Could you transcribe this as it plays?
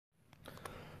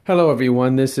Hello,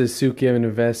 everyone. This is Suki of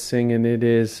Investing, and it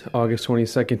is August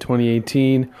 22nd,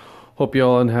 2018. Hope you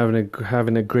all are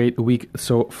having a great week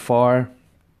so far.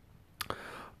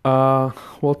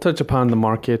 We'll touch upon the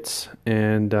markets,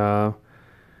 and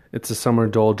it's a summer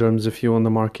doldrums, if you will, in the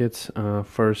markets.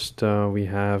 First, we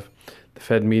have the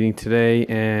Fed meeting today,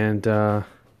 and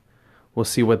we'll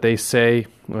see what they say,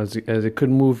 as it could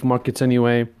move markets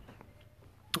anyway,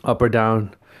 up or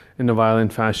down in a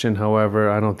violent fashion.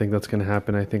 However, I don't think that's going to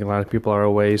happen. I think a lot of people are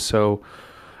away, so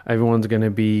everyone's going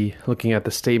to be looking at the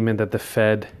statement that the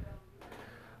Fed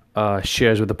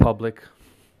shares with the public.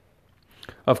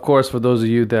 Of course, for those of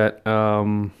you that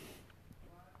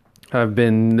have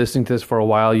been listening to this for a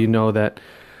while, you know that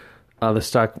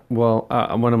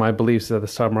one of my beliefs is that the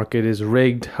stock market is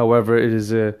rigged. However, it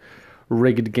is a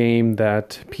rigged game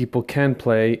that people can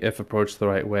play if approached the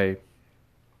right way.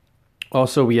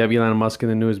 Also, we have Elon Musk in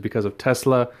the news because of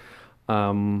Tesla,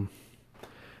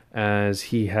 as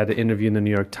he had an interview in the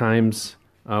New York Times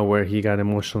where he got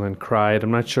emotional and cried.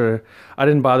 I'm not sure. I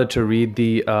didn't bother to read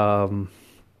the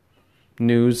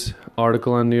news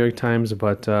article on New York Times,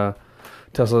 but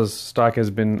Tesla's stock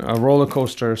has been a roller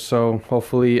coaster. So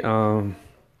hopefully, hopefully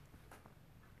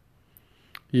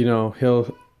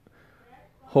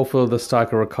the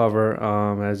stock will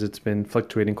recover as it's been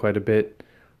fluctuating quite a bit.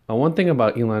 One thing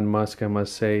about Elon Musk, I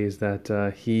must say, is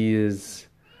that he is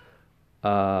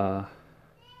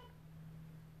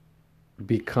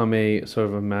become a sort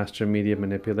of a master media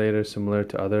manipulator, similar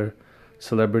to other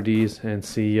celebrities and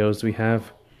CEOs we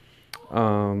have.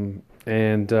 He'll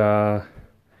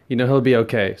be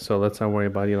okay. So let's not worry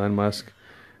about Elon Musk.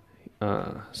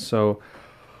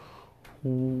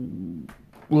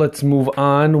 Let's move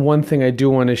on. One thing I do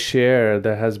want to share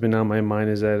that has been on my mind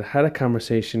is that I had a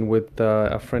conversation with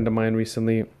a friend of mine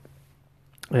recently,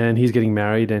 and he's getting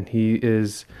married, and he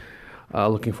is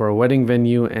looking for a wedding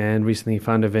venue, and recently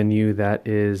found a venue that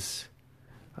is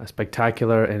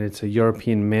spectacular, and it's a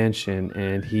European mansion,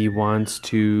 and he wants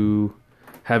to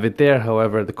have it there.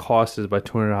 However, the cost is about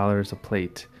 $200 a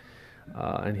plate,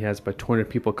 and he has about 200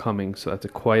 people coming, so that's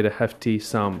quite a hefty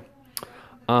sum.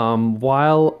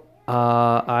 While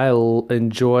I'll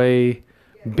enjoy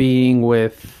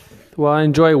I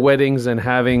enjoy weddings and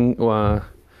having the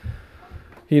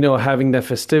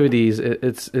festivities.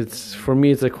 It's for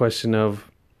me, it's a question of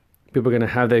people are going to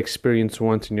have that experience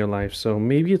once in your life. So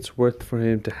maybe it's worth for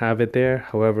him to have it there.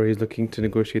 However, he's looking to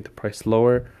negotiate the price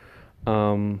lower.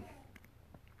 And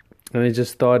I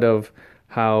just thought of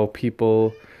how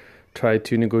people try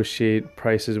to negotiate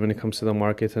prices when it comes to the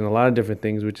markets and a lot of different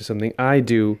things, which is something I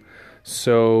do.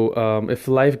 So if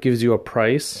life gives you a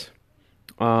price,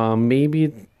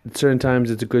 maybe at certain times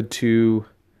it's good to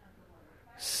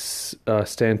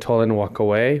stand tall and walk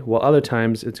away, while other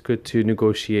times it's good to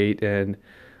negotiate and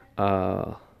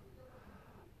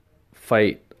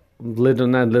fight.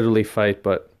 Not literally fight,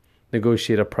 but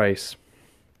negotiate a price.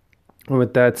 And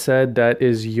with that said, that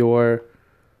is your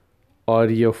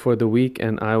audio for the week,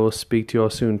 and I will speak to you all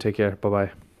soon. Take care.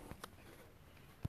 Bye-bye.